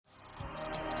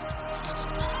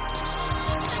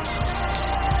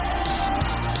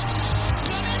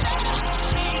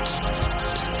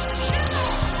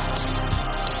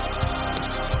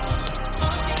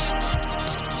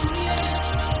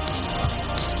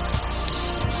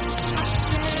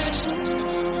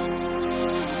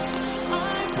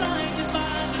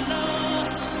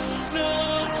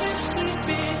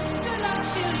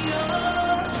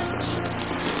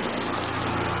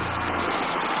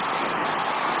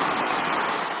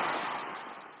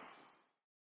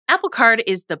Apple Card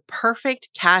is the perfect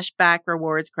cashback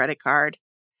rewards credit card.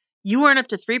 You earn up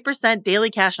to 3%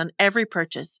 daily cash on every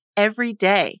purchase, every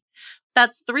day.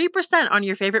 That's 3% on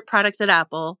your favorite products at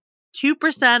Apple,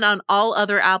 2% on all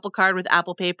other Apple Card with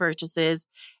Apple Pay purchases,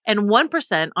 and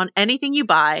 1% on anything you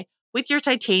buy with your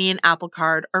titanium Apple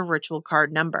Card or virtual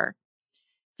card number.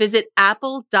 Visit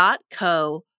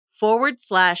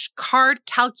apple.co/card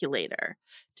calculator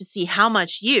to see how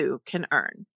much you can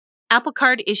earn. Apple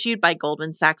Card issued by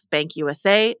Goldman Sachs Bank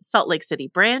USA, Salt Lake City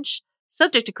branch,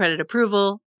 subject to credit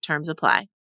approval. Terms apply.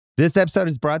 This episode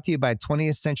is brought to you by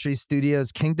 20th Century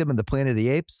Studios' Kingdom of the Planet of the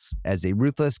Apes. As a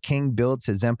ruthless king builds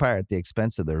his empire at the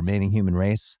expense of the remaining human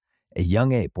race, a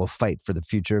young ape will fight for the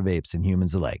future of apes and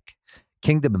humans alike.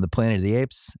 Kingdom of the Planet of the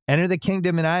Apes. Enter the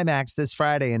kingdom in IMAX this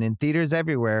Friday and in theaters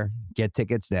everywhere. Get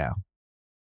tickets now.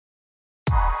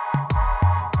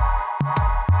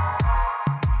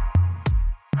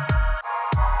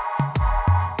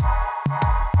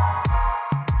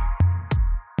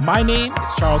 My name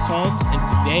is Charles Holmes, and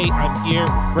today I'm here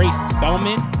with Grace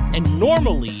Spellman, and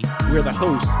normally we're the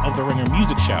hosts of the Ringer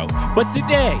Music Show, but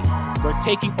today we're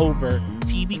taking over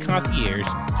TV Concierge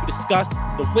to discuss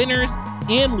the winners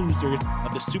and losers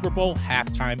of the Super Bowl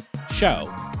halftime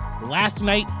show. Last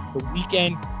night, The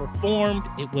Weeknd performed.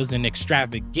 It was an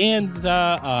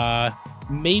extravaganza.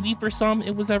 Maybe for some,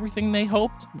 it was everything they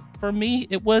hoped. For me,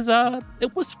 it was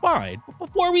fine. But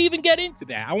before we even get into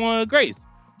that, I want Grace.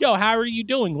 Yo, how are you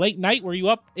doing? Late night? Were you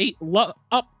up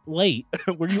late?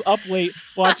 Were you up late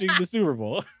watching the Super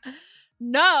Bowl?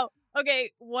 No.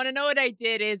 Okay, want to know what I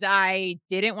did is I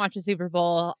didn't watch the Super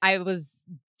Bowl. I was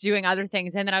doing other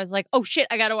things, and then I was like, oh shit,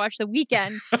 I got to watch The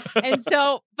Weeknd. And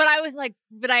so, I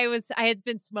had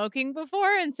been smoking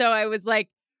before, and so I was like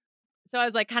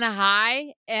kind of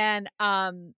high, and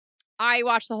I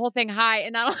watched the whole thing high,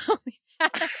 and not only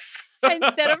that,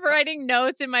 instead of writing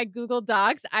notes in my Google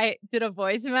Docs, I did a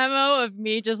voice memo of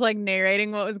me just like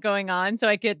narrating what was going on so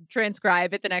I could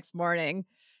transcribe it the next morning.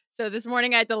 So this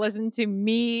morning I had to listen to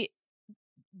me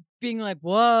being like,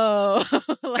 whoa,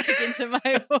 like into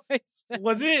my voice.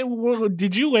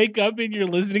 Did you wake up and you're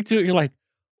listening to it? You're like,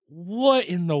 what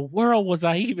in the world was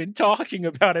I even talking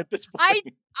about at this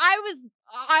point?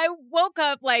 I woke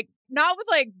up like, not with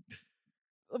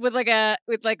a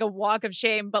walk of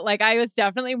shame, but like I was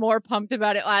definitely more pumped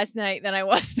about it last night than I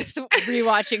was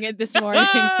rewatching it this morning.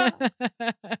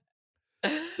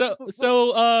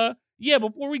 Yeah,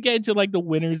 before we get into like the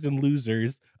winners and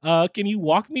losers, can you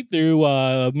walk me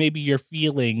through maybe your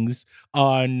feelings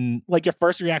on like your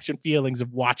first reaction feelings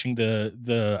of watching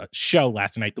the show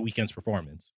last night, The Weeknd's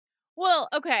performance? Well,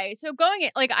 okay. So going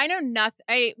it, like I know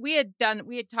nothing. We had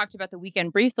talked about The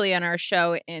Weeknd briefly on our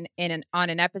show on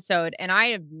an episode, and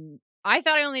I thought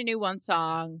I only knew one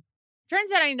song.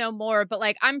 Turns out I know more, but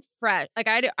like I'm fresh. Like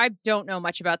I don't know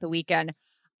much about The Weeknd.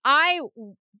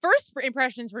 First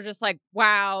impressions were just like,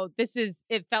 wow,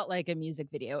 it felt like a music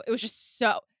video. Their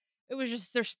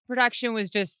production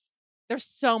was just, there's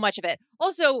so much of it.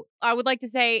 Also, I would like to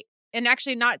say, and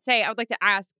actually not say, I would like to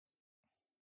ask,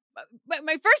 but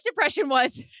my first impression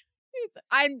was,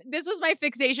 this was my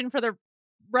fixation for the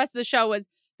rest of the show, was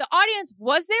the audience,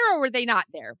 was there or were they not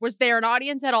there? Was there an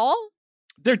audience at all?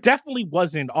 There definitely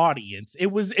was an audience.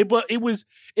 It was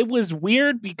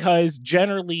weird because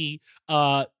generally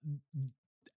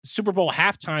Super Bowl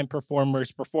halftime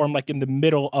performers perform like in the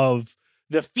middle of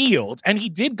the field, and he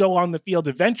did go on the field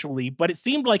eventually, but it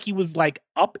seemed like he was like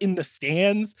up in the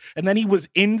stands, and then he was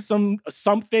in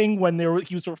something when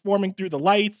he was performing through the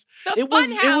lights. It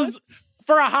was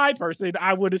for a high person,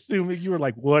 I would assume that you were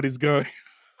like, what is going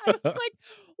I was like,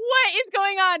 what is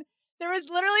going on? There was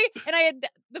literally, and I had,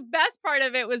 the best part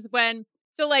of it was when,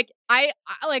 so like I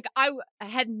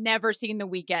had never seen The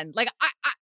Weeknd. Like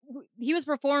he was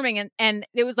performing and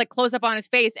it was like close up on his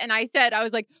face. And I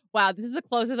was like, wow, this is the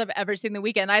closest I've ever seen The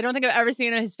Weeknd. I don't think I've ever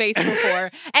seen his face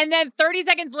before. And then 30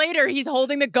 seconds later, he's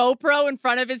holding the GoPro in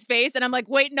front of his face. And I'm like,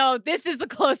 wait, no, this is the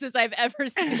closest I've ever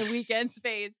seen The Weeknd's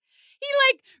face. He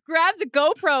like grabs a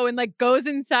GoPro and like goes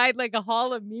inside like a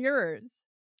hall of mirrors.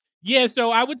 Yeah,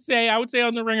 so I would say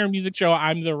on the Ringer Music Show,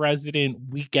 I'm the resident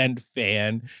Weeknd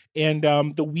fan. And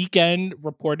The Weeknd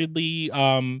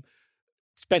reportedly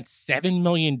spent $7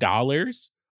 million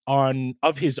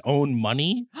of his own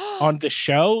money on the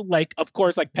show. Like, of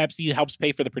course, like Pepsi helps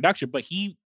pay for the production, but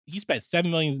he spent $7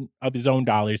 million of his own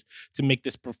dollars to make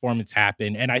this performance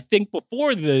happen. And I think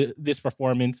before this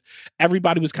performance,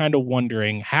 everybody was kind of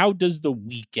wondering, how does The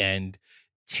Weeknd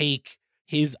take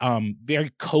his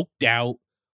very coked out,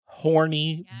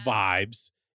 horny vibes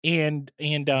and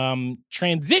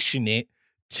transition it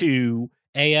to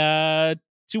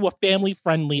to a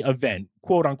family-friendly event,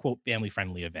 quote-unquote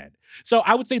family-friendly event. So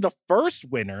I would say the first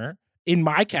winner in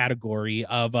my category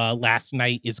of last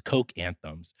night is Coke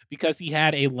anthems, because he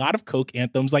had a lot of Coke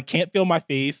anthems, like Can't Feel My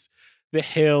Face, The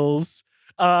Hills.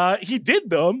 He did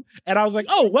them, and I was like,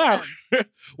 oh, wow,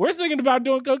 we're thinking about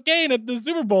doing cocaine at the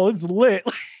Super Bowl. It's lit.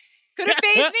 Couldn't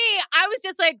phase me. I was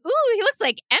just like, ooh, he looks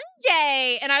like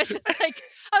MJ. And I was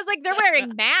like, they're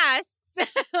wearing masks.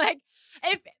 Like,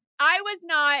 if I was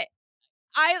not,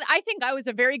 I think I was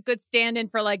a very good stand-in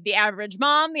for like the average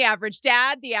mom, the average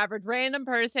dad, the average random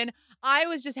person. I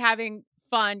was just having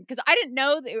fun because I didn't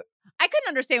know I couldn't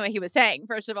understand what he was saying,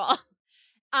 first of all.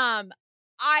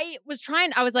 I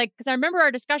was like, because I remember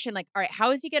our discussion, like, all right,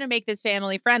 how is he going to make this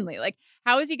family friendly? Like,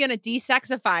 how is he going to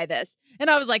desexify this? And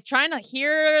I was like trying to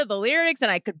hear the lyrics and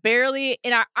I could barely,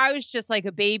 and I was just like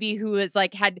a baby who was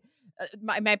like,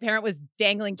 my parent was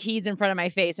dangling keys in front of my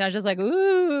face. And I was just like,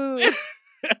 ooh.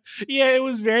 Yeah, it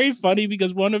was very funny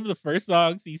because one of the first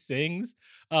songs he sings,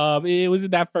 it was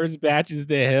in that first batch, is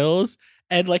The Hills.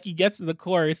 And like he gets to the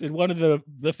chorus, and one of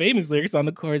the famous lyrics on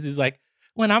the chorus is like,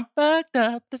 when I'm fucked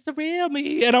up, that's the real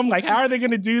me. And I'm like, how are they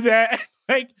going to do that?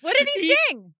 Like, what did he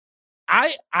sing?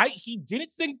 He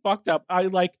didn't sing fucked up. I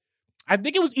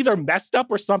think it was either messed up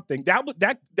or something.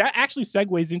 That actually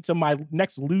segues into my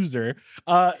next loser.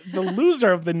 The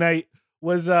loser of the night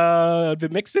was the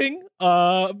mixing.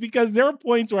 Because there were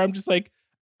points where I'm just like,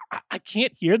 I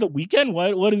can't hear The Weeknd.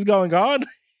 What is going on?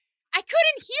 I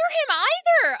couldn't hear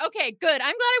him either. Okay, good. I'm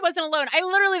glad I wasn't alone. I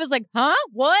literally was like, huh?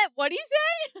 What? What did he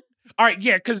say? All right,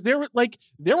 yeah, because there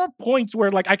were points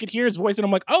where like I could hear his voice and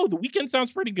I'm like, oh, The Weeknd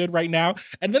sounds pretty good right now.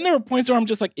 And then there were points where I'm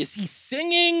just like, is he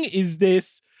singing? Is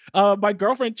this my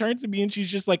girlfriend turns to me and she's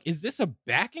just like, is this a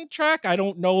backing track? I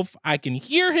don't know if I can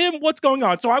hear him. What's going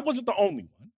on? So I wasn't the only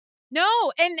one.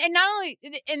 No, and not only,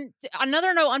 and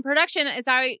another note on production is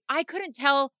I couldn't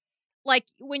tell. Like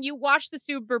when you watch the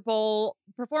Super Bowl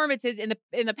performances in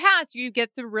the past, you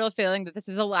get the real feeling that this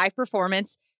is a live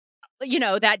performance. You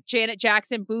know, that Janet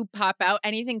Jackson boob pop out,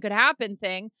 anything could happen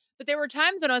thing. But there were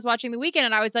times when I was watching The Weeknd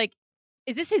and I was like,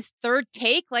 is this his third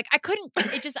take? Like I couldn't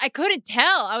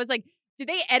tell. I was like, did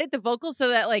they edit the vocals so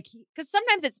that like, because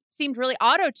sometimes it seemed really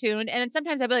auto-tuned, and then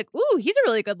sometimes I'd be like, ooh, he's a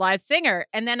really good live singer.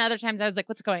 And then other times I was like,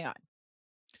 what's going on?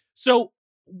 So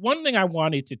one thing I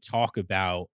wanted to talk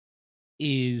about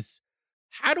is,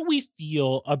 how do we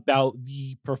feel about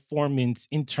the performance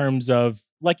in terms of,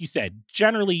 like you said,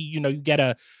 generally, you know, you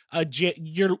get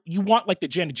you want like the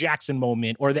Janet Jackson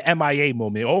moment or the MIA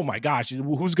moment. Oh my gosh,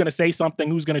 who's going to say something?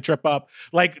 Who's going to trip up?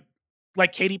 Like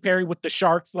Katy Perry with the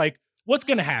sharks. Like, what's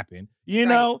going to happen? You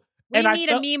know? We need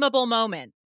a memeable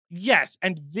moment. Yes.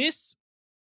 And this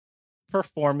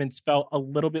performance felt a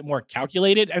little bit more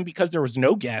calculated. And because there was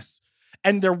no guests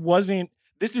and there wasn't,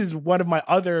 this is one of my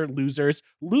other losers.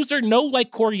 No like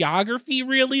choreography,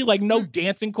 really, like no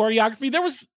dancing choreography. There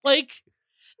was like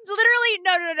literally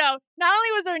no. Not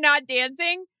only was there not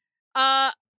dancing,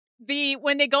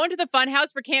 when they go into the fun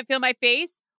house for Can't Feel My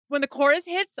Face, when the chorus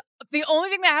hits, the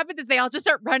only thing that happens is they all just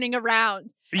start running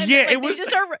around. And yeah, then, it was. and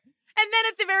then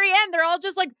at the very end, they're all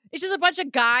just like, it's just a bunch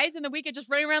of guys in The Weeknd just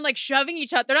running around like shoving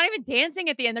each other. They're not even dancing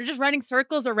at the end. They're just running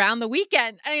circles around The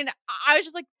Weeknd. I mean, I was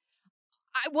just like,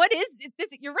 what is this?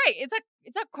 You're right.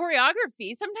 It's a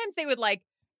choreography. Sometimes they would like,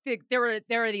 there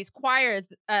were these choirs.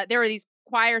 There were these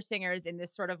choir singers in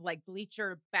this sort of like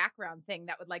bleacher background thing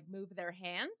that would like move their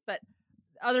hands. But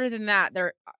other than that,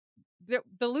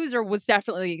 the loser was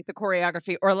definitely the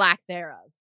choreography or lack thereof.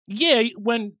 Yeah,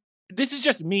 when this is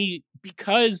just me,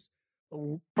 because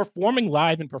performing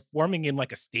live and performing in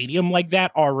like a stadium like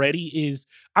that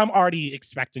I'm already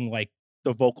expecting like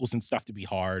the vocals and stuff to be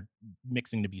hard,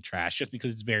 mixing to be trash, just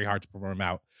because it's very hard to perform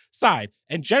outside.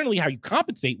 And generally how you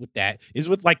compensate with that is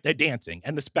with like the dancing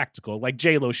and the spectacle, like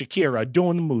J-Lo, Shakira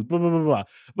doing the moves, blah, blah, blah, blah.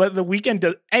 But The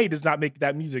Weeknd does not make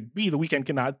that music. B, The Weeknd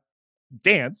cannot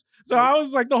dance. So I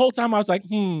was like, the whole time I was like,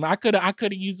 I could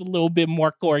have used a little bit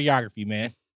more choreography,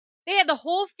 man. They had the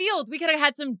whole field. We could have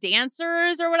had some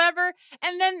dancers or whatever.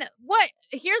 And then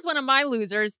here's one of my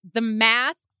losers, the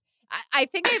masks. I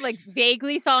think I like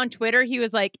vaguely saw on Twitter, he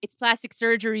was like, it's plastic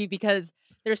surgery because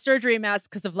there's surgery masks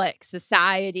because of like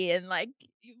society and like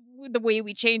the way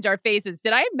we change our faces.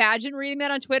 Did I imagine reading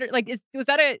that on Twitter? Like, was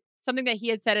that something that he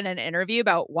had said in an interview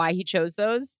about why he chose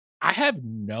those? I have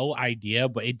no idea,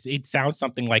 but it sounds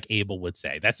something like Abel would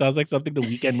say. That sounds like something The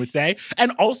Weeknd would say.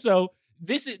 And also,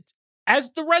 this is,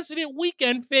 as the resident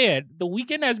Weeknd fan, The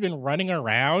Weeknd has been running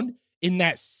around in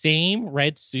that same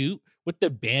red suit with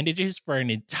the bandages for an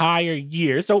entire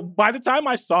year. So by the time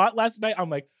I saw it last night,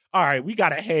 I'm like, all right, we got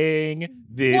to hang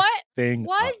this thing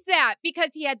What up. was that?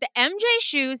 Because he had the MJ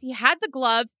shoes, he had the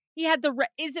gloves, he had the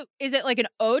is it like an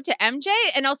ode to MJ?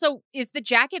 And also, is the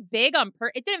jacket big on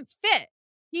it didn't fit.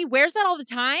 He wears that all the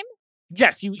time?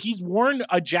 Yes, he's worn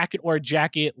a jacket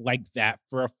like that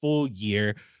for a full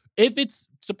year. If it's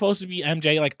supposed to be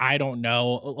MJ, like, I don't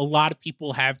know. A lot of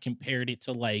people have compared it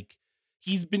to, like,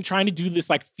 he's been trying to do this,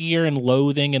 like, Fear and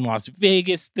Loathing in Las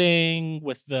Vegas thing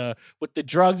with the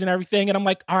drugs and everything. And I'm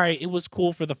like, all right, it was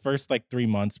cool for the first, like, 3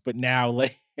 months. But now,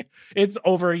 like, it's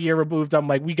over a year removed. I'm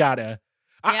like, we gotta.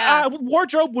 Yeah.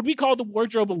 Wardrobe, would we call the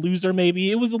wardrobe a loser, maybe?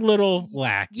 It was a little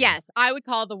lacking. Yes, I would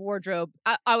call the wardrobe,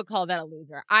 I would call that a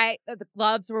loser. The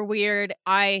gloves were weird.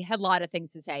 I had a lot of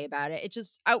things to say about it. It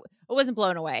just, I wasn't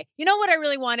blown away. You know what I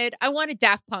really wanted? I wanted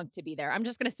Daft Punk to be there. I'm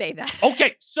just going to say that.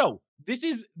 Okay, so this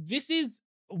is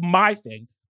my thing.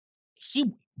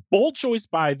 Bold choice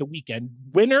by The Weeknd.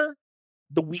 Winner,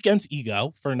 The Weeknd's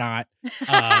ego for like,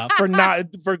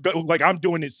 I'm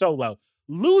doing it solo.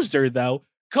 Loser, though.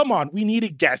 Come on, we need a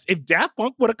guess. If Daft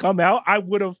Punk would have come out, I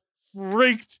would have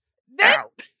freaked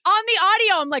out. On the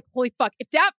audio, I'm like, holy fuck! If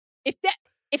Daft Punk,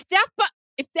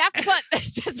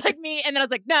 it's just like me. And then I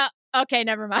was like, no, okay,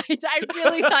 never mind. I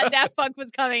really thought Daft Punk was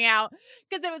coming out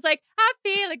because it was like, I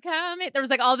feel it coming. There was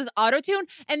like all this auto tune,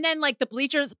 and then like the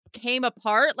bleachers came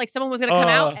apart, like someone was gonna come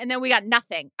out, and then we got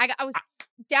nothing.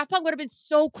 Daft Punk would have been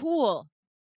so cool.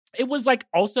 It was like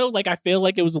also like I feel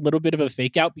like it was a little bit of a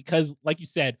fake out because, like you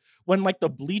said, when like the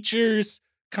bleachers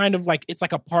kind of like it's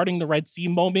like a parting the Red Sea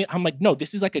moment. I'm like, no,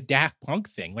 this is like a Daft Punk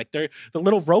thing. Like the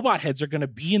little robot heads are gonna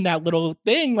be in that little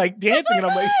thing, like dancing. And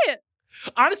I'm like,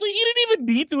 honestly, you didn't even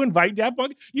need to invite Daft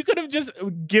Punk. You could have just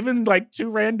given like 2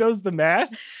 randos the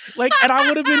mask, like, and I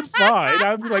would have been fine.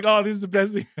 I'd be like, oh, this is the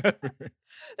best thing ever. They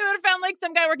would have found like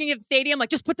some guy working at the stadium, like,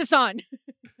 just put this on.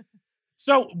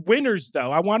 So winners,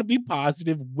 though, I want to be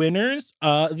positive. Winners,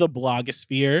 the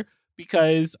blogosphere,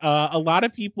 because a lot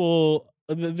of people,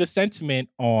 the sentiment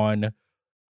on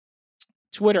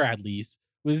Twitter, at least,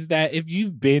 was that if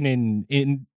you've been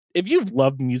if you've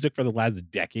loved music for the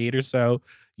last decade or so,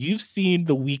 you've seen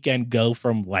The Weeknd go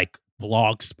from like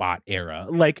Blogspot era,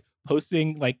 like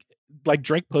posting like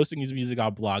Drake posting his music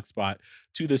on Blogspot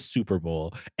to the Super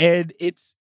Bowl, and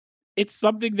it's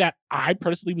something that I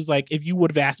personally was like, if you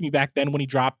would have asked me back then when he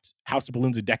dropped House of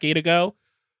Balloons a decade ago,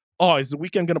 oh, is The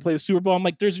Weeknd going to play the Super Bowl? I'm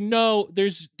like, there's no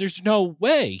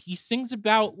way. He sings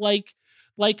about like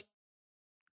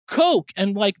coke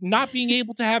and like not being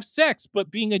able to have sex, but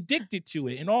being addicted to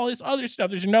it and all this other stuff.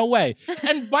 There's no way.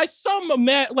 And by some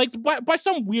by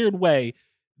some weird way,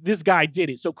 this guy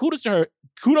did it. So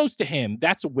kudos to him.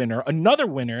 That's a winner. Another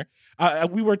winner.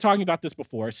 We were talking about this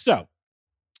before. So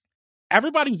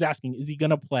everybody was asking, is he going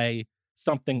to play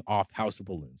something off House of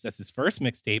Balloons? That's his first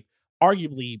mixtape,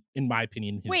 arguably, in my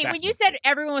opinion, his Wait, best when you mixtape. said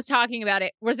everyone was talking about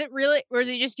it, was it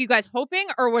just you guys hoping,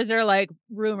 or was there like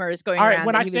rumors going All right, around?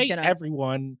 when that I he was say gonna...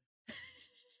 everyone,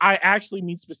 I actually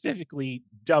mean specifically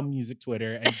dumb music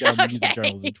Twitter and dumb music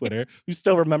journalism Twitter, who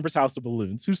still remembers House of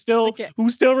Balloons, who still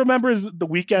remembers The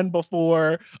Weeknd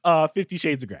before 50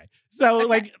 Shades of Grey. So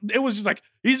like, it was just like,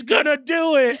 he's gonna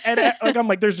do it, and like I'm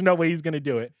like, there's no way he's gonna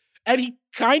do it. And he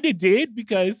kind of did,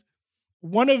 because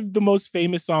one of the most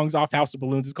famous songs off House of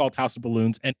Balloons is called House of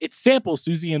Balloons, and it samples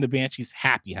Susie and the Banshees'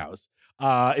 Happy House.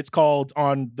 It's called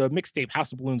on the mixtape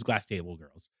House of Balloons, Glass Table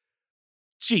Girls.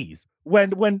 Jeez.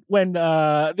 When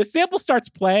the sample starts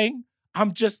playing,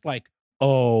 I'm just like,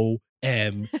 OMG,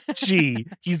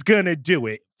 he's gonna do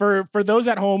it. For those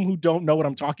at home who don't know what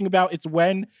I'm talking about, it's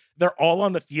when they're all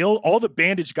on the field, all the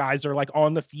bandage guys are like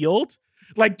on the field,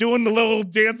 like doing the little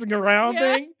dancing around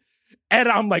thing. And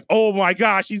I'm like, oh my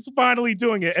gosh, he's finally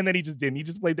doing it. And then he just didn't. He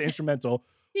just played the instrumental.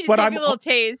 He just gave you a little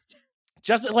taste.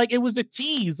 Just like it was a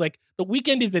tease. Like The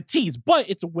Weeknd is a tease, but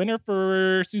it's a winner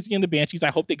for Susie and the Banshees.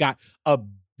 I hope they got a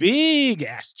big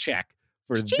ass check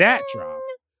for that drop.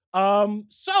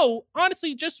 So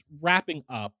honestly, just wrapping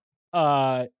up,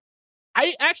 I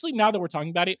actually, now that we're talking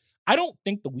about it, I don't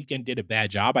think The Weeknd did a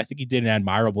bad job. I think he did an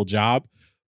admirable job.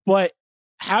 But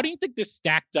how do you think this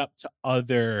stacked up to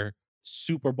other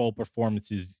Super Bowl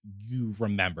performances you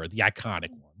remember, the iconic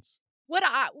ones? What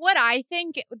I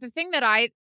think, the thing that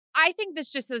I think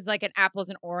this just is like an apples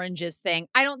and oranges thing.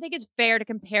 I don't think it's fair to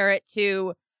compare it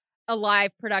to a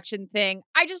live production thing.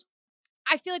 I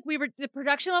feel like the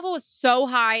production level was so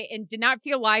high and did not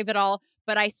feel live at all,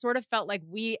 but I sort of felt like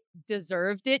we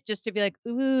deserved it just to be like,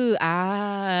 ooh,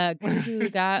 God.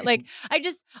 Like,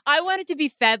 I wanted to be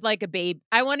fed like a babe.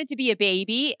 I wanted to be a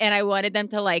baby, and I wanted them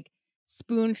to like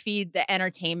spoon feed the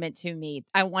entertainment to me.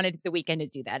 I wanted The Weeknd to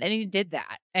do that, and he did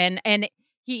that. And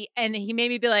He made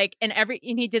me be like, and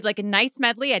he did like a nice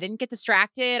medley. I didn't get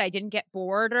distracted. I didn't get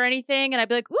bored or anything. And I'd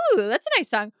be like, ooh, that's a nice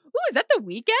song. Ooh, is that The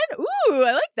Weeknd? Ooh,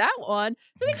 I like that one.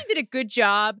 So I think he did a good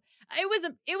job.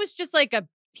 It was just like a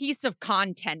piece of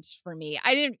content for me.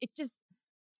 I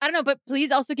don't know, but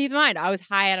please also keep in mind, I was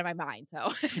high out of my mind.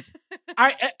 So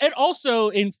and also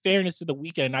in fairness to The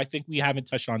Weeknd, I think we haven't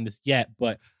touched on this yet,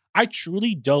 but I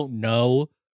truly don't know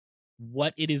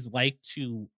what it is like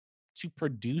to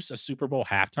produce a Super Bowl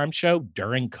halftime show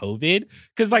during COVID.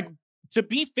 Because, like, to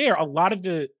be fair, a lot of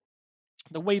the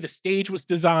way the stage was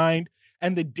designed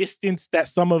and the distance that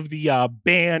some of the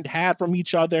band had from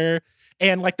each other,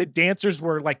 and like the dancers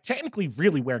were like technically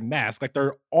really wearing masks, like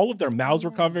all of their mouths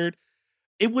were covered.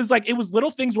 It was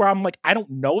little things where I'm like, I don't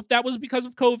know if that was because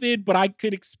of COVID, but I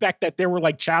could expect that there were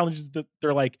like challenges that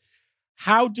they're like,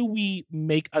 how do we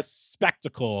make a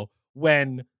spectacle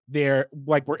when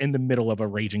we're in the middle of a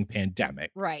raging pandemic?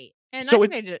 Right. And so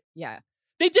they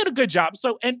did a good job.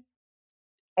 So, and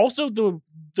also the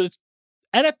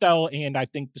NFL and I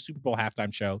think the Super Bowl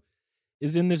halftime show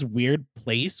is in this weird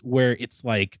place where it's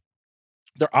like,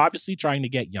 they're obviously trying to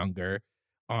get younger.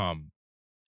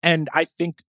 And I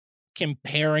think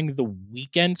comparing The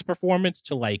Weeknd's performance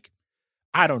to like,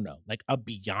 I don't know, like a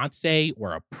Beyonce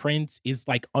or a Prince is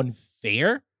like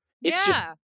unfair. It's just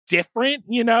different,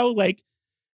 you know, like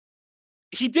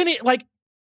he did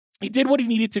what he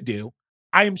needed to do.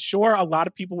 I am sure a lot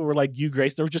of people were like you,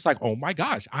 Grace. They were just like, oh my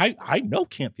gosh, I know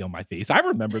Can't Feel My Face. I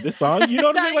remember this song. You know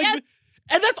what I mean? Like, yes.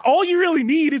 And that's all you really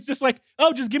need. It's just like,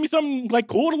 oh, just give me something like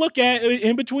cool to look at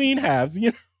in between halves,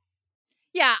 you know?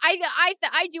 Yeah,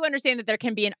 I do understand that there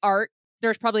can be an art.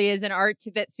 There probably is an art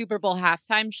to that Super Bowl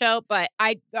halftime show, but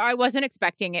I wasn't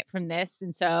expecting it from this.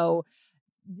 And so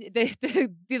the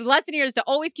lesson here is to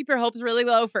always keep your hopes really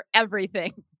low for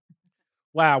everything.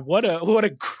 Wow, what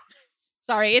a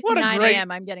sorry, it's 9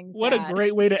 a.m. I'm getting sad. What a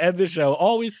great way to end the show.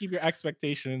 Always keep your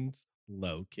expectations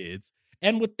low, kids.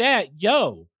 And with that,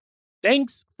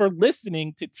 thanks for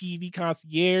listening to TV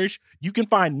Concierge. You can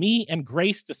find me and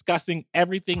Grace discussing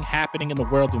everything happening in the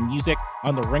world of music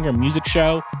on the Ringer Music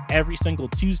Show every single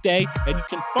Tuesday. And you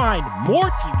can find more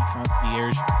TV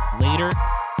Concierge later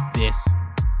this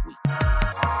week.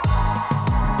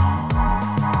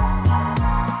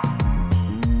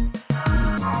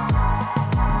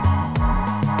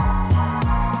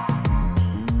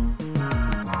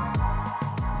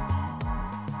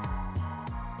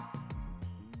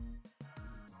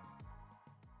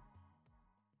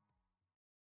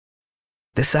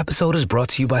 This episode is brought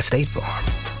to you by State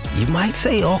Farm. You might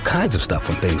say all kinds of stuff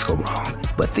when things go wrong,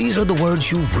 but these are the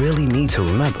words you really need to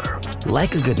remember.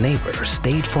 Like a good neighbor,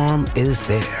 State Farm is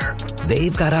there.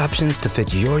 They've got options to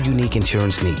fit your unique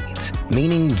insurance needs,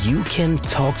 meaning you can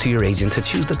talk to your agent to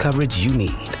choose the coverage you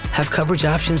need, have coverage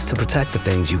options to protect the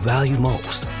things you value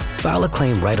most, file a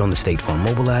claim right on the State Farm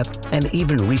mobile app, and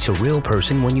even reach a real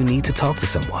person when you need to talk to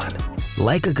someone.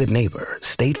 Like a good neighbor,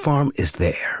 State Farm is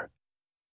there.